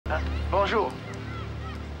Bonjour.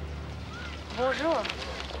 Bonjour.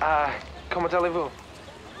 Comment allez-vous?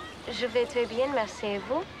 Je vais très bien, merci. Et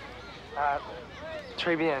vous?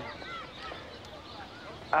 Très bien.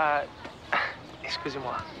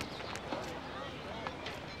 Excusez-moi.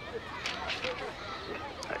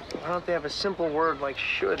 Why don't they have a simple word like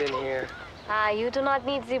should in here? You do not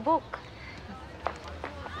need the book.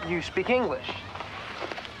 You speak English?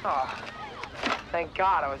 Oh, thank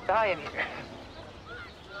God, I was dying here.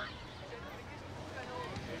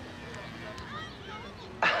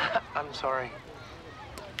 I'm sorry.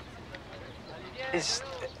 It's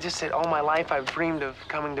just that all my life I've dreamed of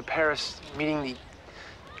coming to Paris, meeting the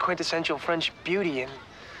quintessential French beauty, and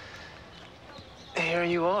here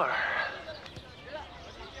you are.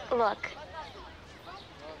 Look.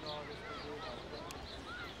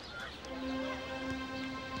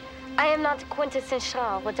 I am not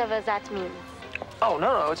quintessential, whatever that means. Oh,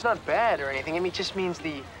 no, it's not bad or anything. I mean, it just means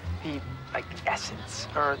the essence,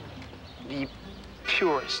 or the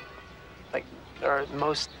purest, or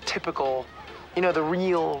most typical, you know, the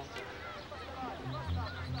real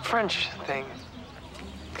French thing.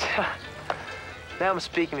 Now I'm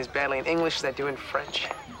speaking as badly in English as I do in French.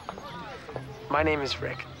 My name is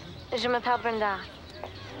Rick. Je m'appelle Brenda.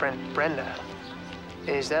 Brenda?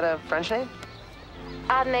 Is that a French name?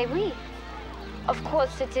 Mais oui. Of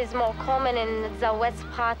course, it is more common in the west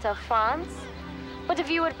part of France. But if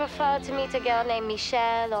you would prefer to meet a girl named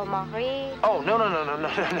Michelle or Marie... Oh,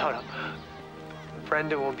 no.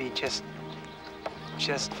 Brenda will be just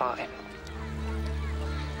fine.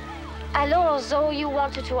 Alors, so you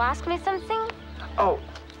wanted to ask me something? Oh,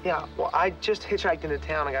 yeah. Well, I just hitchhiked into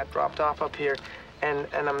town. I got dropped off up here, and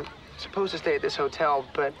I'm supposed to stay at this hotel,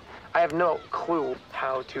 but I have no clue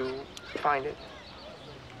how to find it.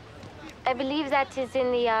 I believe that is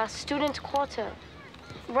in the student quarter,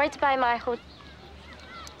 right by my hotel,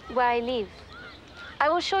 where I live. I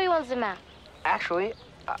will show you on the map. Actually,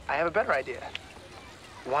 I have a better idea.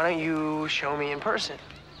 Why don't you show me in person?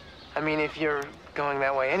 I mean, if you're going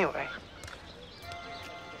that way anyway.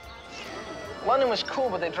 London was cool,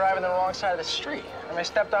 but they drive on the wrong side of the street. When I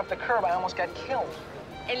stepped off the curb, I almost got killed.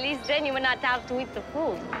 At least then you were not out to eat the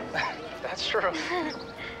food. That's true.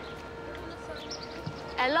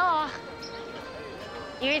 Alors,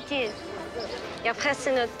 here it is. Your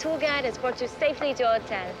personal tour guide has brought you safely to your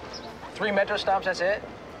hotel. 3 metro stops, that's it?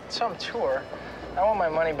 Some tour. I want my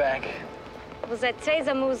money back. Vous êtes très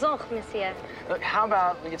amusant, monsieur. Look, how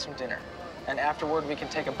about we get some dinner? And afterward, we can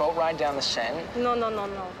take a boat ride down the Seine. No.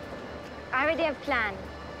 I already have planned.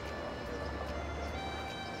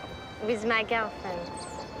 With my girlfriend.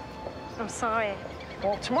 I'm sorry.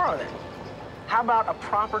 Well, tomorrow then. How about a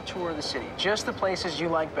proper tour of the city? Just the places you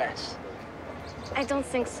like best. I don't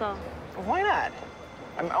think so. Why not?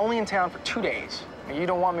 I'm only in town for 2 days. You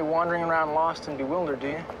don't want me wandering around lost and bewildered, do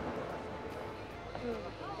you?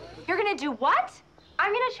 You're gonna do what?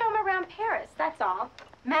 I'm gonna show him around Paris, that's all.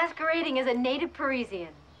 Masquerading as a native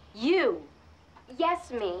Parisian. You.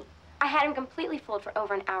 Yes, me. I had him completely fooled for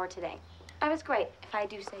over an hour today. I was great, if I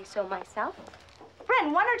do say so myself.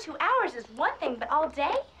 Bren, 1 or 2 hours is one thing, but all day?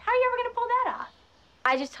 How are you ever gonna pull that off?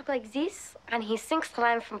 I just talk like this, and he thinks that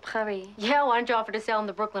I'm from Paris. Yeah, why don't you offer to sell him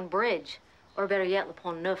the Brooklyn Bridge? Or better yet, Le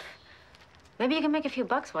Pont Neuf. Maybe you can make a few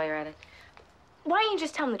bucks while you're at it. Why don't you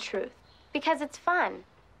just tell him the truth? Because it's fun.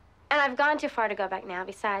 And I've gone too far to go back now.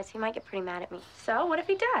 Besides, he might get pretty mad at me. So, what if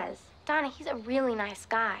he does? Donna, he's a really nice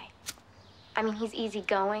guy. I mean, he's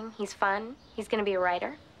easygoing, he's fun, he's gonna be a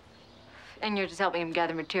writer. And you're just helping him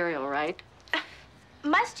gather material, right?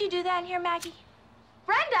 Must you do that in here, Maggie?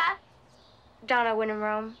 Brenda! Donna, when in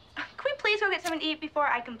Rome. Can we please go get something to eat before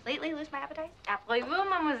I completely lose my appetite? Appelez-vous,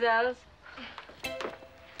 mademoiselles.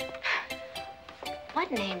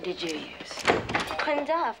 What name did you use?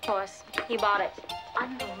 Brenda, of course. He bought it.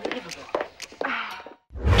 Unbelievable.